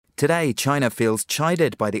Today, China feels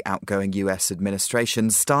chided by the outgoing US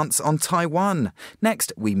administration's stance on Taiwan.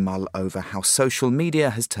 Next, we mull over how social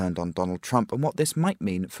media has turned on Donald Trump and what this might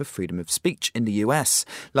mean for freedom of speech in the US.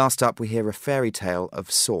 Last up, we hear a fairy tale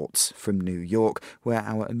of sorts from New York, where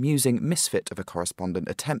our amusing misfit of a correspondent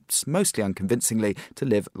attempts, mostly unconvincingly, to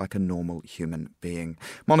live like a normal human being.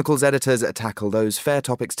 Monocle's editors tackle those fair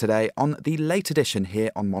topics today on the late edition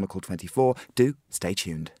here on Monocle 24. Do stay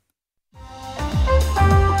tuned.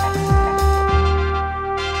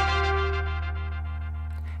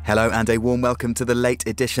 Hello and a warm welcome to the late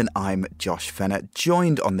edition. I'm Josh Fenner,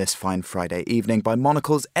 joined on this fine Friday evening by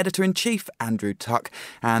Monocle's editor-in-chief, Andrew Tuck,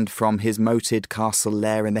 and from his moated castle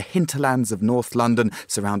lair in the hinterlands of North London,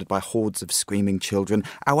 surrounded by hordes of screaming children,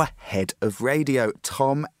 our head of radio,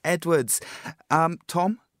 Tom Edwards.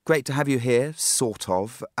 Tom? Great to have you here, sort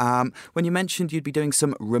of. When you mentioned you'd be doing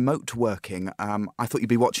some remote working, I thought you'd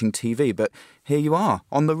be watching TV, but here you are,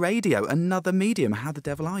 on the radio, another medium. How the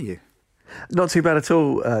devil are you? Not too bad at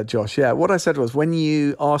all, Josh. Yeah, what I said was, when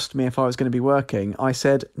you asked me if I was going to be working, I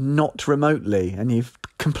said not remotely, and you've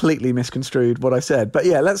completely misconstrued what I said. But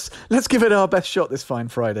yeah, let's give it our best shot this fine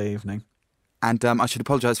Friday evening. And I should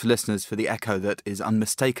apologise for listeners for the echo that is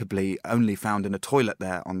unmistakably only found in a toilet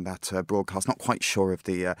there on that broadcast. Not quite sure of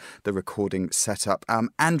the recording setup.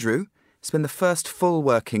 Andrew, it's been the first full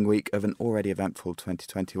working week of an already eventful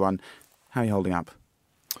 2021. How are you holding up?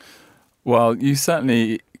 Well, you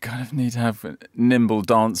certainly kind of need to have nimble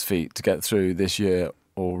dance feet to get through this year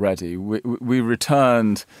already. We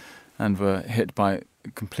returned and were hit by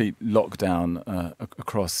complete lockdown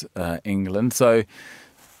across England. So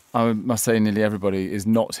I must say nearly everybody is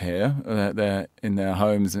not here. They're in their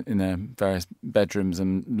homes, in their various bedrooms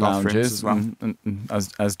and lounges. As well. And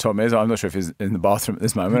as Tom is. I'm not sure if he's in the bathroom at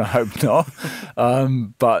this moment. I hope not.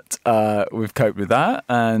 But we've coped with that.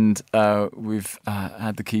 And we've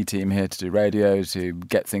had the key team here to do radio, to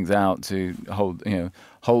get things out, to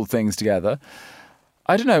hold things together.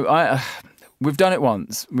 I don't know. We've done it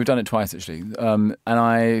once. We've done it twice, actually, and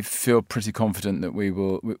I feel pretty confident that we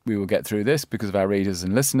will get through this because of our readers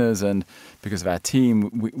and listeners, and because of our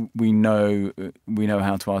team. We know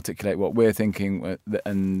how to articulate what we're thinking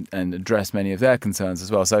and address many of their concerns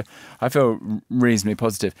as well. So I feel reasonably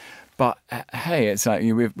positive. But hey, it's like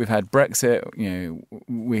we've had Brexit.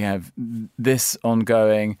 We have this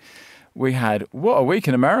ongoing. We had, what a week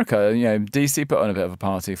in America. DC put on a bit of a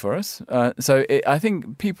party for us. So I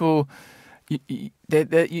think people.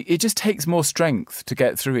 It just takes more strength to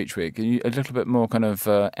get through each week, a little bit more kind of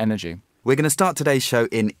energy. We're going to start today's show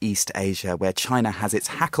in East Asia, where China has its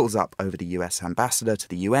hackles up over the US ambassador to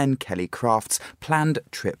the UN, Kelly Craft's planned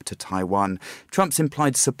trip to Taiwan. Trump's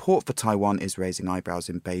implied support for Taiwan is raising eyebrows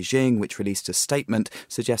in Beijing, which released a statement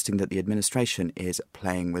suggesting that the administration is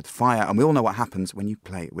playing with fire. And we all know what happens when you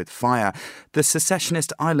play with fire. The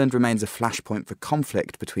secessionist island remains a flashpoint for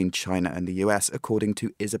conflict between China and the US, according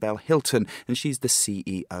to Isabel Hilton, and she's the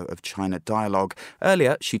CEO of China Dialogue.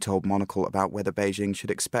 Earlier, she told Monocle about whether Beijing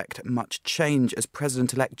should expect much change as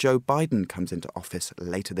President-elect Joe Biden comes into office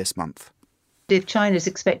later this month. If China's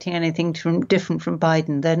expecting anything different from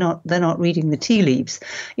Biden, they're not reading the tea leaves.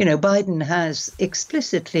 Biden has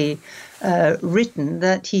explicitly written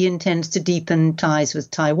that he intends to deepen ties with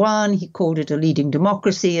Taiwan. He called it a leading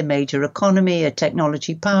democracy, a major economy, a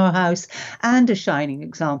technology powerhouse, and a shining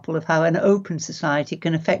example of how an open society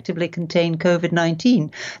can effectively contain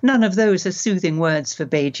COVID-19. None of those are soothing words for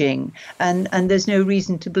Beijing, and there's no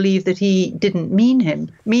reason to believe that he didn't mean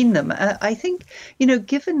them. I think,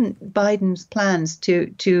 given Biden's plans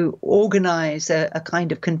to organize a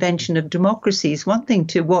kind of convention of democracies, one thing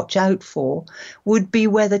to watch out for would be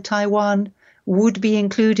whether Taiwan would be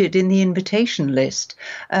included in the invitation list.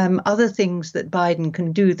 Other things that Biden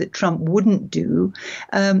can do that Trump wouldn't do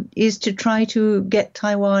is to try to get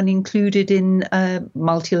Taiwan included in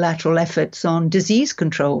multilateral efforts on disease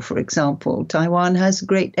control, for example. Taiwan has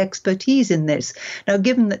great expertise in this. Now,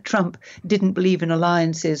 given that Trump didn't believe in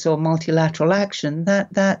alliances or multilateral action,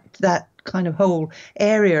 that kind of whole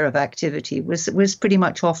area of activity was pretty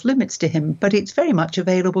much off limits to him, but it's very much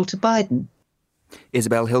available to Biden.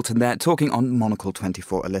 Isabel Hilton there, talking on Monocle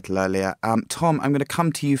 24 a little earlier. Tom, I'm going to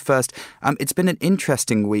come to you first. It's been an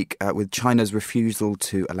interesting week with China's refusal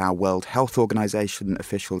to allow World Health Organization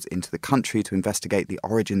officials into the country to investigate the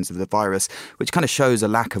origins of the virus, which kind of shows a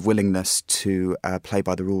lack of willingness to play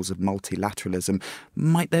by the rules of multilateralism.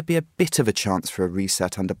 Might there be a bit of a chance for a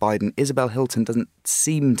reset under Biden? Isabel Hilton doesn't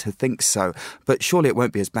seem to think so, but surely it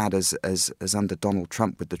won't be as bad as under Donald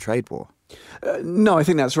Trump with the trade war. No, I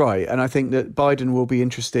think that's right. And I think that Biden will be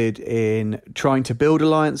interested in trying to build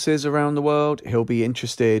alliances around the world. He'll be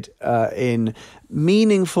interested in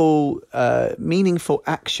meaningful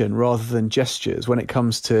action rather than gestures when it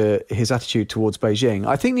comes to his attitude towards Beijing.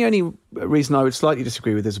 I think the only reason I would slightly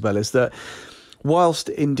disagree with Isabel is that whilst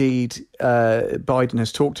indeed Biden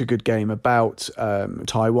has talked a good game about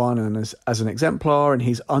Taiwan and as an exemplar, and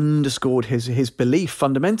he's underscored his belief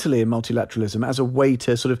fundamentally in multilateralism as a way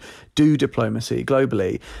to sort of do diplomacy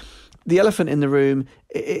globally, the elephant in the room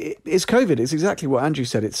is COVID. It's exactly what Andrew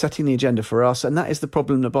said. It's setting the agenda for us, and that is the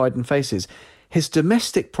problem that Biden faces. His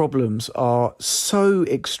domestic problems are so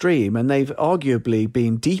extreme, and they've arguably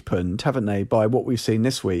been deepened, haven't they, by what we've seen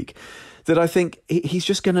this week, that I think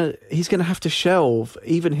he's gonna have to shelve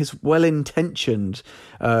even his well-intentioned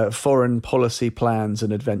foreign policy plans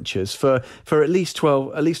and adventures for at least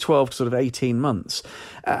 12 to sort of 18 months.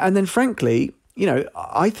 And then frankly,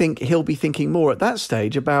 I think he'll be thinking more at that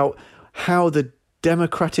stage about how the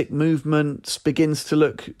democratic movement begins to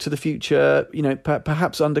look to the future,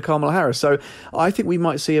 perhaps under Kamala Harris. So I think we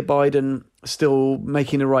might see a Biden still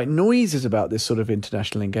making the right noises about this sort of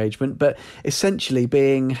international engagement, but essentially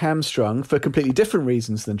being hamstrung for completely different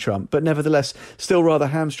reasons than Trump, but nevertheless still rather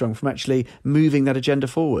hamstrung from actually moving that agenda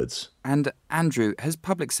forwards. And Andrew, has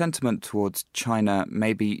public sentiment towards China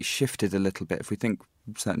maybe shifted a little bit? If we think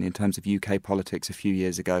certainly in terms of UK politics a few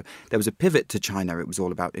years ago, there was a pivot to China. It was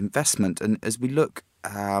all about investment. And as we look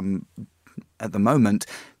at the moment,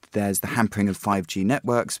 there's the hampering of 5G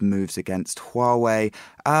networks, moves against Huawei,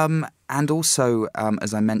 and also,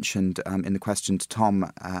 as I mentioned in the question to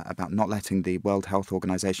Tom about not letting the World Health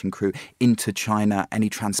Organization crew into China, any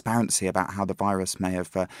transparency about how the virus may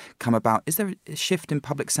have come about. Is there a shift in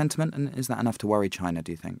public sentiment, and is that enough to worry China,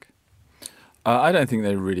 do you think? I don't think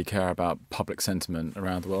they really care about public sentiment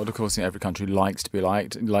around the world. Of course, every country likes to be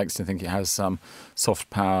liked, likes to think it has some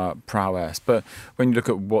soft power prowess. But when you look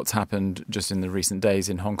at what's happened just in the recent days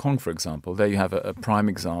in Hong Kong, for example, there you have a prime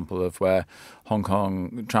example of where Hong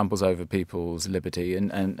Kong tramples over people's liberty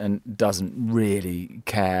and doesn't really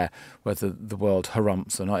care whether the world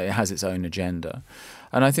harumphs or not. It has its own agenda.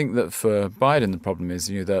 And I think that for Biden, the problem is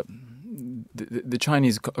that the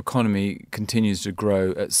Chinese economy continues to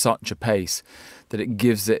grow at such a pace that it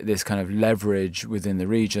gives it this kind of leverage within the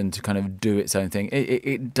region to kind of do its own thing.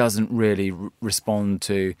 It doesn't really respond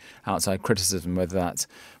to outside criticism, whether that's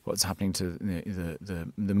what's happening to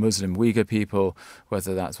the Muslim Uyghur people,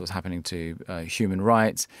 whether that's what's happening to human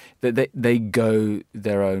rights. They go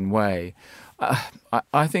their own way.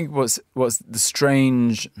 I think what's the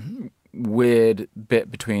strange, weird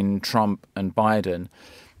bit between Trump and Biden.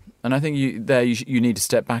 And I think you need to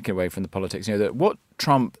step back away from the politics. That what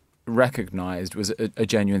Trump recognised was a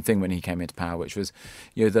genuine thing when he came into power, which was,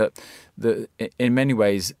 that in many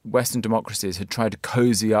ways Western democracies had tried to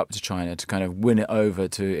cozy up to China to kind of win it over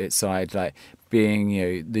to its side, like being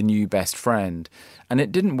the new best friend, and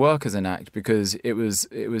it didn't work as an act because it was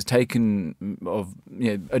taken of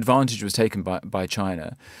advantage was taken by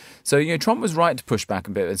China. So Trump was right to push back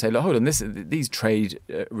a bit and say, look, hold on, these trade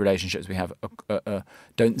relationships we have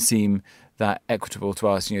don't seem that equitable to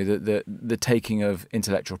us. The taking of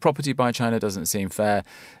intellectual property by China doesn't seem fair.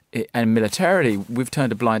 And militarily, we've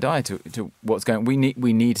turned a blind eye to what's going on.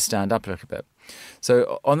 We need to stand up a little bit.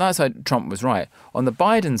 So on that side, Trump was right. On the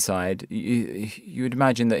Biden side, you would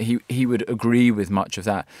imagine that he would agree with much of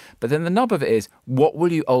that. But then the nub of it is, what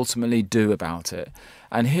will you ultimately do about it?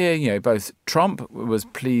 And here, both Trump was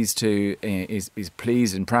pleased is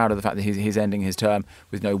pleased and proud of the fact that he's ending his term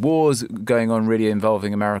with no wars going on really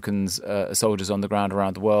involving Americans, soldiers on the ground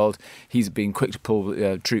around the world. He's been quick to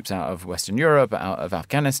pull troops out of Western Europe, out of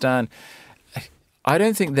Afghanistan. I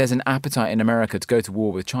don't think there's an appetite in America to go to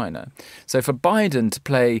war with China. So for Biden to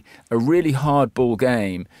play a really hardball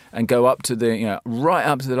game and go up to right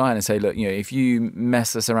up to the line and say, look, if you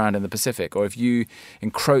mess us around in the Pacific, or if you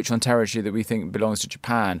encroach on territory that we think belongs to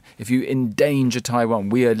Japan, if you endanger Taiwan,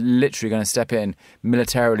 we are literally going to step in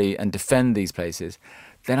militarily and defend these places.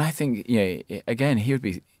 Then I think, again, he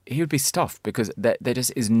would be stuffed, because there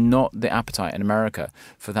just is not the appetite in America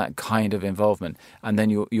for that kind of involvement. And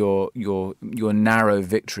then your narrow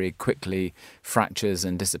victory quickly fractures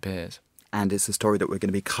and disappears. And it's a story that we're going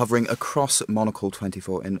to be covering across Monocle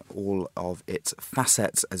 24 in all of its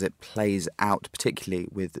facets as it plays out, particularly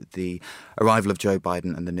with the arrival of Joe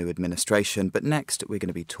Biden and the new administration. But next, we're going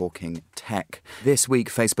to be talking tech. This week,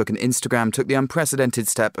 Facebook and Instagram took the unprecedented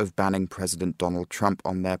step of banning President Donald Trump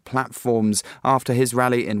on their platforms after his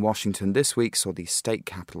rally in Washington this week saw the state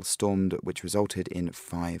capitol stormed, which resulted in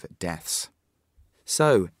 5 deaths.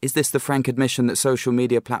 So, is this the frank admission that social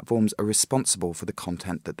media platforms are responsible for the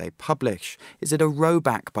content that they publish? Is it a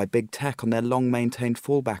rowback by big tech on their long-maintained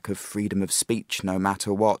fallback of freedom of speech no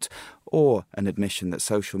matter what? Or an admission that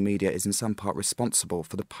social media is in some part responsible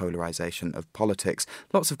for the polarisation of politics?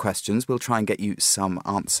 Lots of questions. We'll try and get you some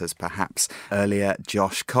answers, perhaps. Earlier,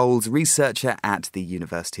 Josh Coles, researcher at the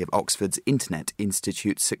University of Oxford's Internet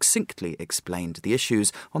Institute, succinctly explained the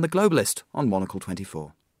issues on The Globalist on Monocle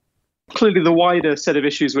 24. Clearly, the wider set of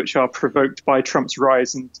issues which are provoked by Trump's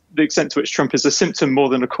rise and the extent to which Trump is a symptom more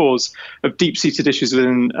than a cause of deep-seated issues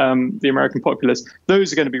within the American populace,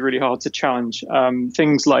 those are going to be really hard to challenge.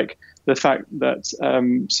 Things like the fact that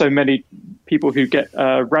so many people who get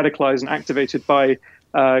radicalized and activated by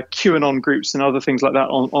QAnon groups and other things like that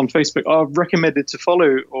on Facebook are recommended to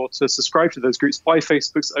follow or to subscribe to those groups by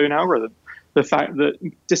Facebook's own algorithm. The fact that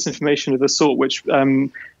disinformation of the sort which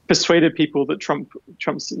persuaded people that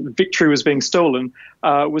Trump's victory was being stolen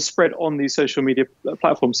was spread on these social media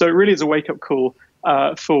platforms. So it really is a wake-up call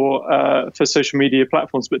for social media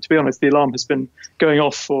platforms. But to be honest, the alarm has been going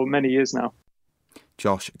off for many years now.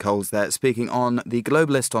 Josh Coles there, speaking on The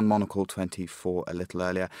Globalist on Monocle 24 a little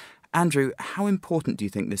earlier. Andrew, how important do you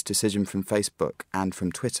think this decision from Facebook and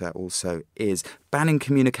from Twitter also is? Banning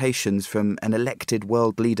communications from an elected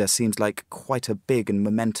world leader seems like quite a big and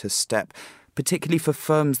momentous step, particularly for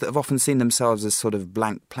firms that have often seen themselves as sort of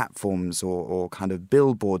blank platforms or kind of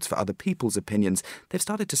billboards for other people's opinions. They've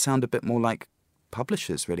started to sound a bit more like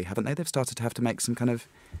publishers, really, haven't they? They've started to have to make some kind of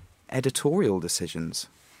editorial decisions.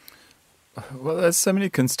 Well, there's so many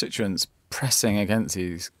constituents pressing against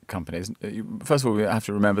these companies. First of all, we have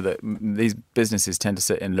to remember that these businesses tend to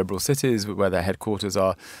sit in liberal cities where their headquarters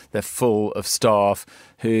are. They're full of staff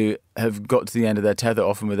who have got to the end of their tether,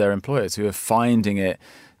 often with their employers, who are finding it,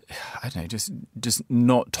 I don't know, just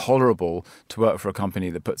not tolerable to work for a company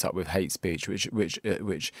that puts up with hate speech,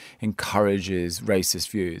 which encourages racist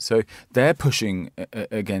views. So they're pushing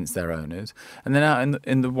against their owners, and then out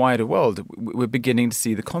in the wider world, we're beginning to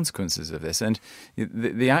see the consequences of this. And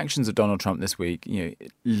the actions of Donald Trump this week,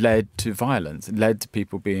 led to violence, led to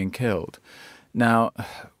people being killed. Now,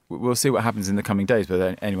 we'll see what happens in the coming days,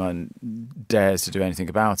 whether anyone dares to do anything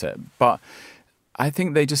about it. But I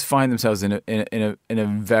think they just find themselves in a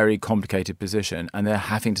very complicated position, and they're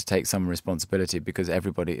having to take some responsibility because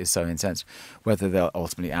everybody is so incensed. Whether they'll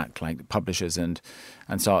ultimately act like publishers and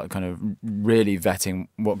start kind of really vetting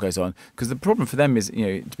what goes on, because the problem for them is,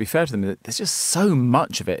 to be fair to them, that there's just so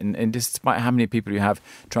much of it, and despite how many people you have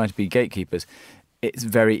trying to be gatekeepers, it's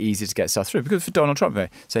very easy to get stuff through. Because for Donald Trump,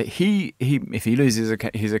 so if he loses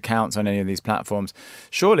his accounts on any of these platforms,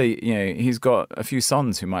 surely he's got a few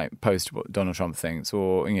sons who might post what Donald Trump thinks,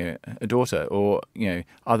 or a daughter, or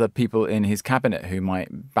other people in his cabinet who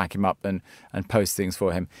might back him up and post things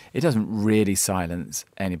for him. It doesn't really silence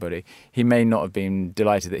anybody. He may not have been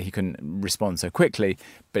delighted that he couldn't respond so quickly,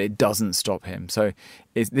 but it doesn't stop him. So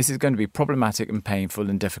this is going to be problematic and painful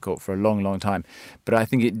and difficult for a long, long time. But I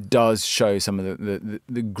think it does show some of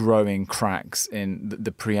the growing cracks in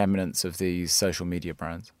the preeminence of these social media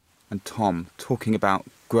brands. And Tom, talking about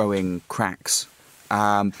growing cracks,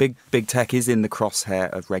 big tech is in the crosshair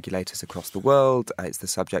of regulators across the world. It's the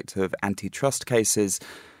subject of antitrust cases.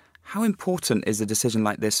 How important is a decision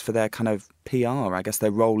like this for their kind of PR, I guess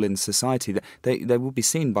their role in society? They will be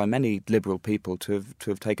seen by many liberal people to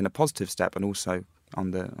have taken a positive step, and also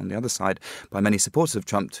on the other side by many supporters of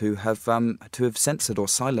Trump to have censored or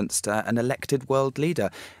silenced an elected world leader.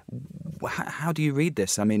 How do you read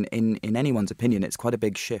this? I mean, in anyone's opinion, it's quite a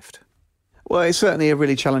big shift. Well, it's certainly a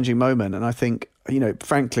really challenging moment, and I think,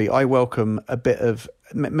 frankly, I welcome a bit of,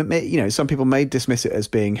 some people may dismiss it as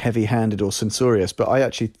being heavy-handed or censorious, but I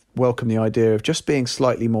actually welcome the idea of just being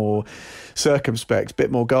slightly more circumspect, a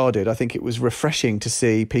bit more guarded. I think it was refreshing to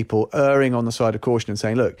see people erring on the side of caution and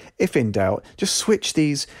saying, look, if in doubt, just switch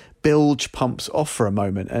these bilge pumps off for a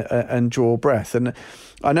moment and draw breath. And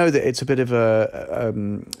I know that it's a bit of a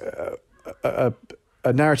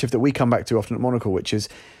narrative that we come back to often at Monocle, which is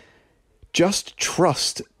just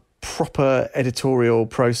trust proper editorial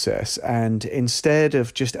process, and instead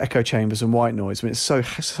of just echo chambers and white noise. I mean, it's so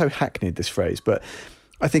hackneyed, this phrase, but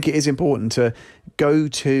I think it is important to go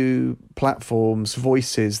to platforms,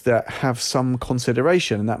 voices that have some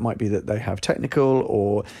consideration, and that might be that they have technical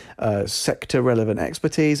or sector relevant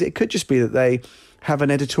expertise. It could just be that they have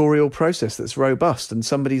an editorial process that's robust, and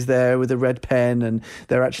somebody's there with a red pen and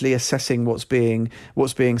they're actually assessing what's being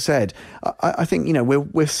said. I think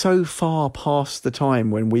we're so far past the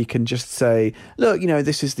time when we can just say, look,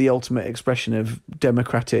 this is the ultimate expression of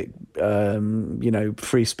democratic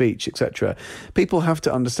free speech, etc. People have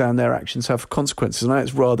to understand their actions have consequences, and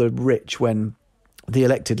it's rather rich when the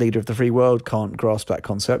elected leader of the free world can't grasp that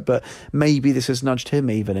concept, but maybe this has nudged him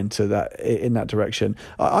even in that direction.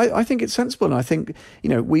 I think it's sensible, and I think, you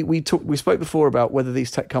know, we spoke before about whether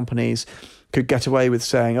these tech companies could get away with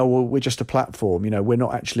saying, oh, well, we're just a platform, you know, we're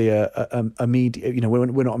not actually a media, you know,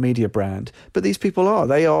 we're not a media brand. But these people are.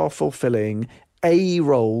 They are fulfilling a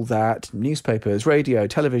role that newspapers, radio,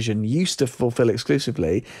 television used to fulfill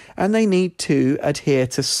exclusively, and they need to adhere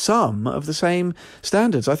to some of the same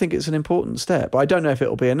standards. I think it's an important step. I don't know if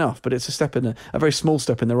it'll be enough, but it's a step in a very small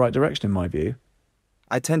step in the right direction, in my view.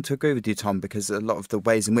 I tend to agree with you, Tom, because a lot of the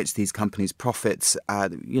ways in which these companies profit,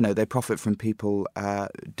 they profit from people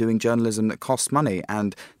doing journalism that costs money,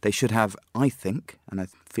 and they should have, I think, and I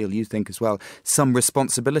feel you think as well, some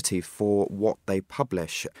responsibility for what they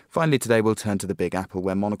publish. Finally, today we'll turn to the Big Apple,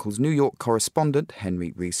 where Monocle's New York correspondent,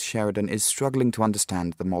 Henry Rees Sheridan, is struggling to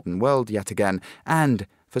understand the modern world yet again, and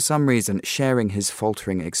for some reason sharing his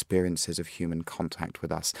faltering experiences of human contact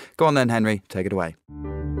with us. Go on then, Henry, take it away.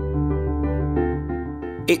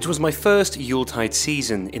 It was my first Yuletide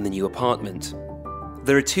season in the new apartment.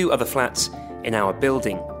 There are 2 other flats in our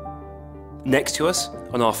building. Next to us,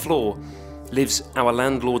 on our floor, lives our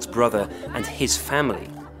landlord's brother and his family.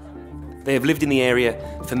 They have lived in the area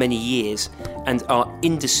for many years and are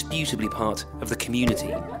indisputably part of the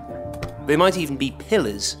community. They might even be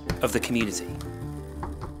pillars of the community.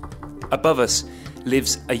 Above us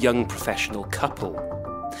lives a young professional couple.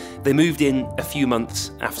 They moved in a few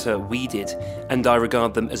months after we did, and I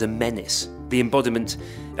regard them as a menace, the embodiment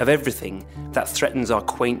of everything that threatens our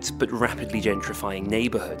quaint but rapidly gentrifying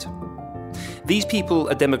neighbourhood. These people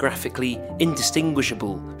are demographically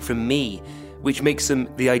indistinguishable from me, which makes them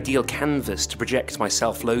the ideal canvas to project my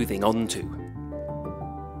self-loathing onto.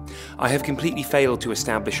 I have completely failed to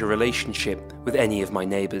establish a relationship with any of my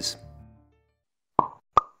neighbours.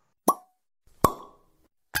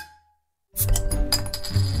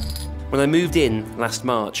 When I moved in last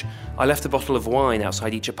March, I left a bottle of wine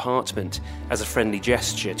outside each apartment as a friendly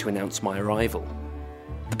gesture to announce my arrival.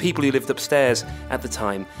 The people who lived upstairs at the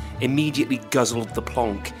time immediately guzzled the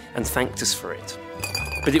plonk and thanked us for it.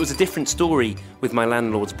 But it was a different story with my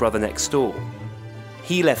landlord's brother next door.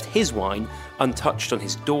 He left his wine untouched on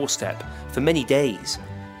his doorstep for many days,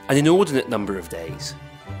 an inordinate number of days.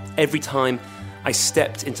 Every time I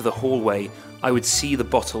stepped into the hallway, I would see the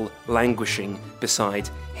bottle languishing beside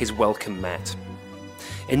his welcome mat.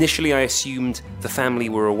 Initially, I assumed the family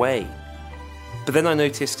were away, but then I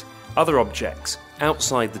noticed other objects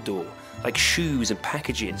outside the door, like shoes and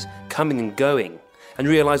packages, coming and going, and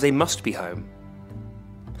realised they must be home.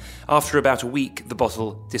 After about a week, the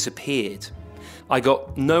bottle disappeared. I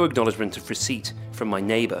got no acknowledgement of receipt from my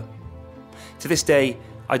neighbour. To this day,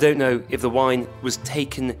 I don't know if the wine was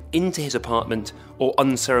taken into his apartment or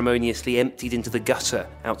unceremoniously emptied into the gutter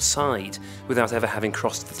outside without ever having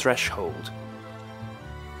crossed the threshold.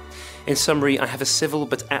 In summary, I have a civil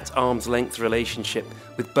but at arm's length relationship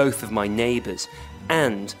with both of my neighbours,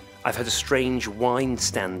 and I've had a strange wine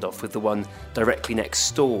standoff with the one directly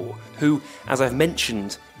next door, who, as I've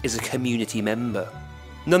mentioned, is a community member.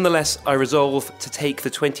 Nonetheless, I resolve to take the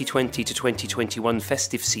 2020 to 2021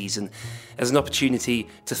 festive season as an opportunity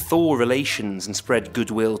to thaw relations and spread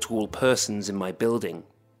goodwill to all persons in my building.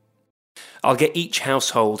 I'll get each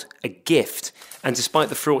household a gift, and despite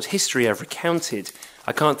the fraught history I've recounted,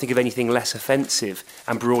 I can't think of anything less offensive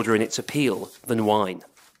and broader in its appeal than wine.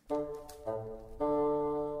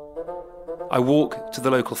 I walk to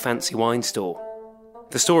the local fancy wine store.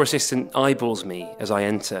 The store assistant eyeballs me as I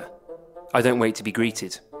enter. I don't wait to be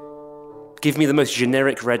greeted. "Give me the most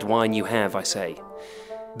generic red wine you have," I say.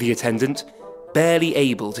 The attendant, barely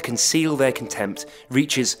able to conceal their contempt,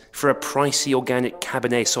 reaches for a pricey organic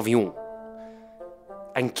Cabernet Sauvignon.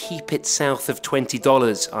 "And keep it south of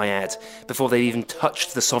 $20, I add, before they've even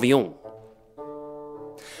touched the Sauvignon.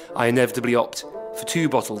 I inevitably opt for 2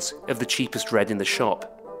 bottles of the cheapest red in the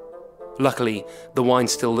shop. Luckily, the wine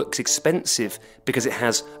still looks expensive because it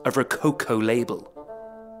has a Rococo label.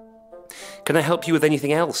 "Can I help you with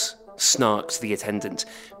anything else?" snarks the attendant,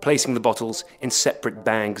 placing the bottles in separate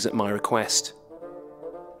bags at my request.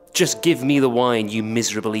 "Just give me the wine, you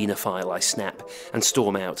miserable enophile," I snap, and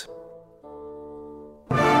storm out.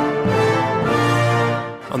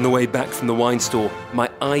 On the way back from the wine store, my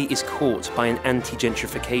eye is caught by an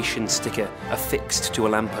anti-gentrification sticker affixed to a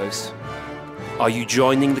lamppost. "Are you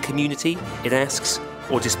joining the community?" it asks,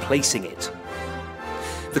 "or displacing it?"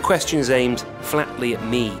 The question is aimed flatly at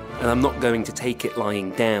me, and I'm not going to take it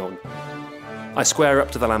lying down. I square up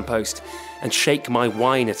to the lamppost and shake my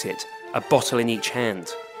wine at it, a bottle in each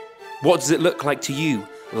hand. "What does it look like to you,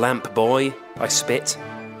 lamp boy?" I spit.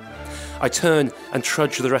 I turn and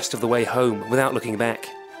trudge the rest of the way home without looking back.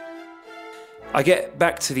 I get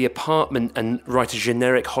back to the apartment and write a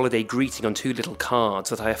generic holiday greeting on 2 little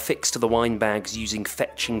cards that I affix to the wine bags using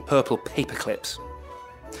fetching purple paper clips.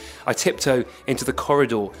 I tiptoe into the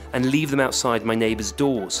corridor and leave them outside my neighbours'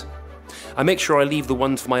 doors. I make sure I leave the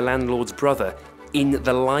one for my landlord's brother in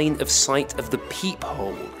the line of sight of the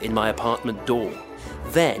peephole in my apartment door.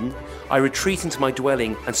 Then I retreat into my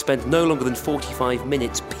dwelling and spend no longer than 45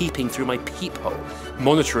 minutes peeping through my peephole,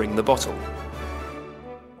 monitoring the bottle.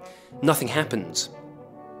 Nothing happens.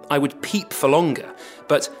 I would peep for longer,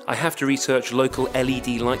 but I have to research local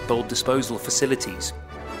LED light bulb disposal facilities.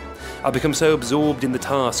 I become so absorbed in the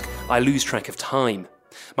task, I lose track of time.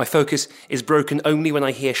 My focus is broken only when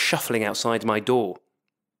I hear shuffling outside my door.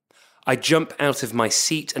 I jump out of my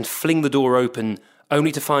seat and fling the door open,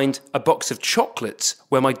 only to find a box of chocolates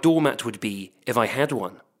where my doormat would be if I had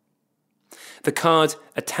one. The card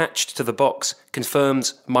attached to the box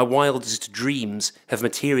confirms my wildest dreams have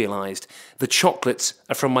materialised. The chocolates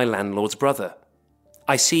are from my landlord's brother.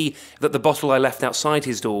 I see that the bottle I left outside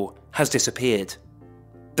his door has disappeared.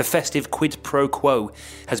 The festive quid pro quo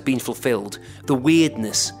has been fulfilled. The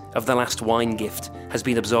weirdness of the last wine gift has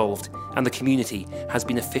been absolved, and the community has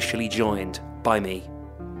been officially joined by me.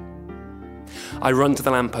 I run to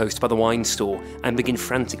the lamppost by the wine store and begin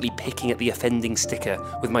frantically picking at the offending sticker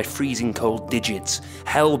with my freezing cold digits,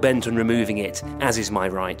 hell-bent on removing it, as is my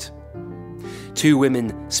right. 2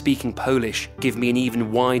 women speaking Polish give me an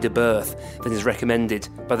even wider berth than is recommended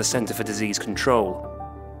by the Centre for Disease Control.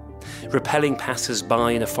 Repelling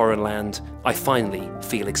passers-by in a foreign land, I finally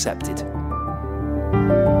feel accepted.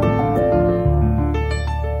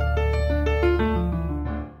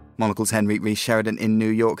 Monocle's Henry Rees Sheridan in New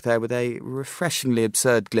York there with a refreshingly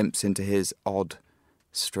absurd glimpse into his odd,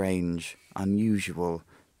 strange, unusual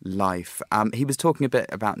life. He was talking a bit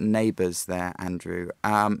about neighbours there, Andrew.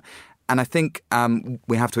 And I think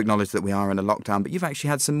we have to acknowledge that we are in a lockdown, but you've actually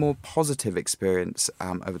had some more positive experience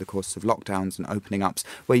over the course of lockdowns and opening ups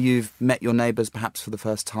where you've met your neighbours perhaps for the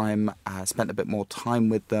first time, spent a bit more time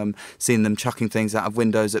with them, seen them chucking things out of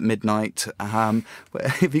windows at midnight.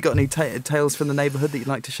 Have you got any tales from the neighbourhood that you'd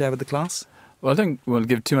like to share with the class? Well, I don't want to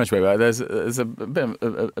give too much away, but there's a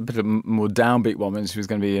bit of more downbeat one, which was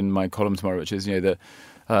going to be in my column tomorrow, which is,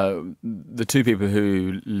 the 2 people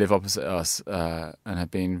who live opposite us and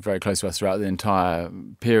have been very close to us throughout the entire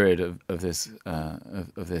period of this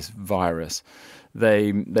virus.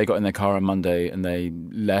 They got in their car on Monday and they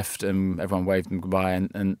left, and everyone waved them goodbye,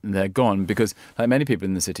 and they're gone because, like many people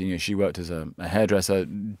in the city, she worked as a hairdresser.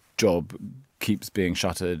 Job keeps being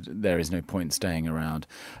shuttered. There is no point staying around.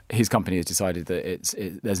 His company has decided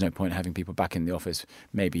that there's no point having people back in the office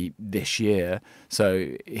maybe this year. So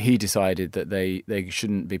he decided that they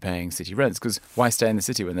shouldn't be paying city rents, because why stay in the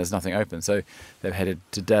city when there's nothing open? So they've headed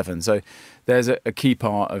to Devon. So there's a key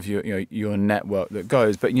part of your network that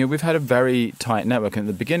goes. But we've had a very tight network. And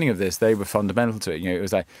at the beginning of this, they were fundamental to it. It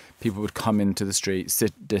was like people would come into the street,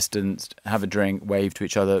 sit distanced, have a drink, wave to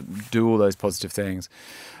each other, do all those positive things.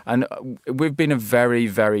 And we've been a very,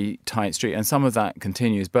 very tight street, and some of that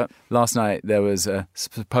continues. But last night there was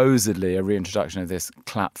supposedly a reintroduction of this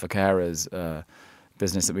Clap for Carers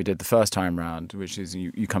business that we did the first time round, which is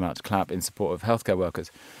you come out to clap in support of healthcare workers.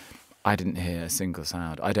 I didn't hear a single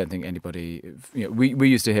sound. I don't think anybody... we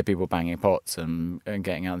used to hear people banging pots and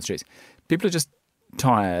getting out on the streets. People are just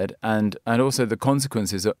tired, and also the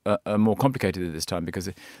consequences are more complicated at this time because,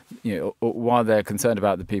 while they're concerned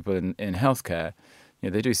about the people in healthcare,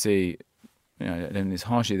 they do see, and it's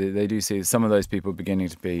harshly, they do see some of those people beginning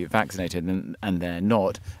to be vaccinated and they're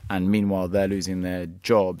not, and meanwhile they're losing their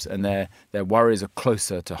jobs and their worries are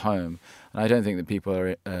closer to home. And I don't think that people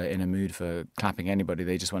are in a mood for clapping anybody.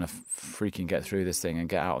 They just want to freaking get through this thing and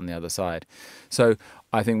get out on the other side. So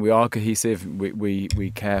I think we are cohesive.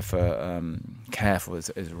 We care for careful is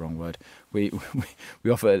the wrong word. We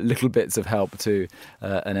offer little bits of help to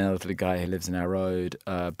an elderly guy who lives in our road,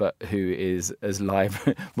 but who is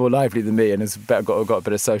more lively than me and has got a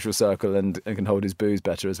bit of social circle and can hold his booze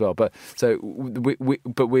better as well. But so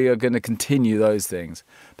we are going to continue those things.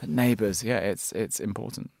 But neighbours, it's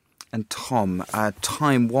important. And Tom,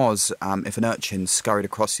 time was, if an urchin scurried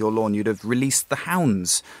across your lawn, you'd have released the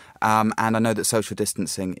hounds. And I know that social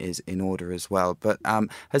distancing is in order as well. But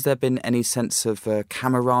has there been any sense of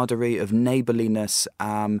camaraderie, of neighbourliness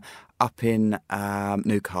up in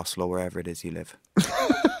Newcastle or wherever it is you live?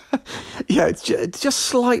 Yeah, it's just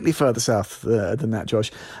slightly further south than that,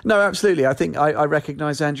 Josh. No, absolutely. I think I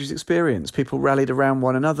recognise Andrew's experience. People rallied around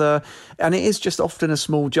one another, and it is just often a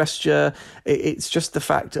small gesture. It's just the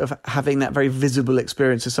fact of having that very visible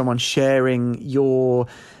experience of someone sharing your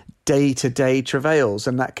day-to-day travails,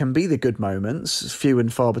 and that can be the good moments, few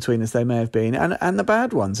and far between as they may have been, and the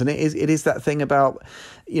bad ones. And it is that thing about,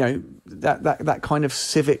 you know, that kind of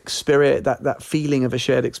civic spirit, that feeling of a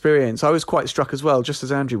shared experience. I was quite struck as well, just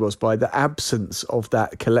as Andrew was, by the absence of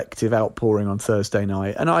that collective outpouring on Thursday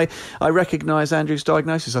night. And I recognise Andrew's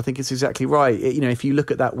diagnosis. I think it's exactly right. You know, if you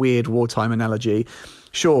look at that weird wartime analogy,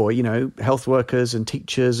 sure, you know, health workers and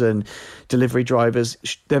teachers and delivery drivers,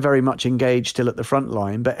 they're very much engaged still at the front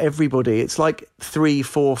line. But everybody, it's like 3,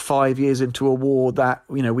 4, 5 years into a war that,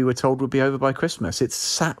 you know, we were told would be over by Christmas. It's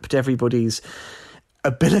sapped everybody's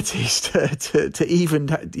abilities to even,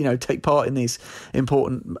 you know, take part in these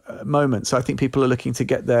important moments. So I think people are looking to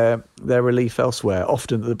get their relief elsewhere,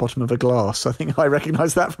 often at the bottom of a glass. I think I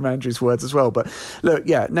recognise that from Andrew's words as well. But look,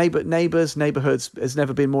 yeah, neighbourhoods has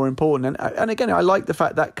never been more important. And again, I like the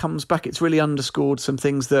fact that comes back. It's really underscored some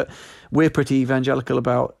things that we're pretty evangelical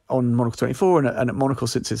about on Monocle 24 and at Monocle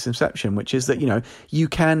since its inception, which is that, you know, you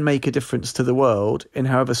can make a difference to the world in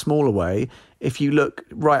however small a way if you look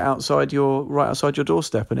right outside your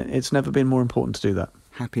doorstep, and it's never been more important to do that.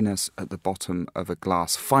 Happiness at the bottom of a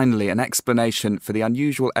glass. Finally, an explanation for the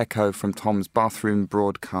unusual echo from Tom's bathroom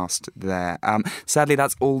broadcast there. Sadly,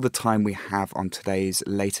 that's all the time we have on today's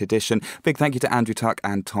Late Edition. Big thank you to Andrew Tuck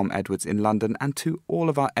and Tom Edwards in London, and to all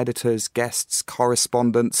of our editors, guests,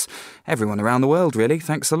 correspondents, everyone around the world, really.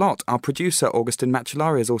 Thanks a lot. Our producer, Augustin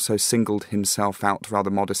Macellari, has also singled himself out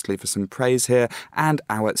rather modestly for some praise here, and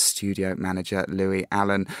our studio manager, Louis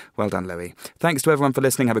Allen. Well done, Louis. Thanks to everyone for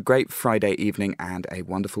listening. Have a great Friday evening and a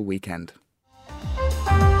wonderful weekend.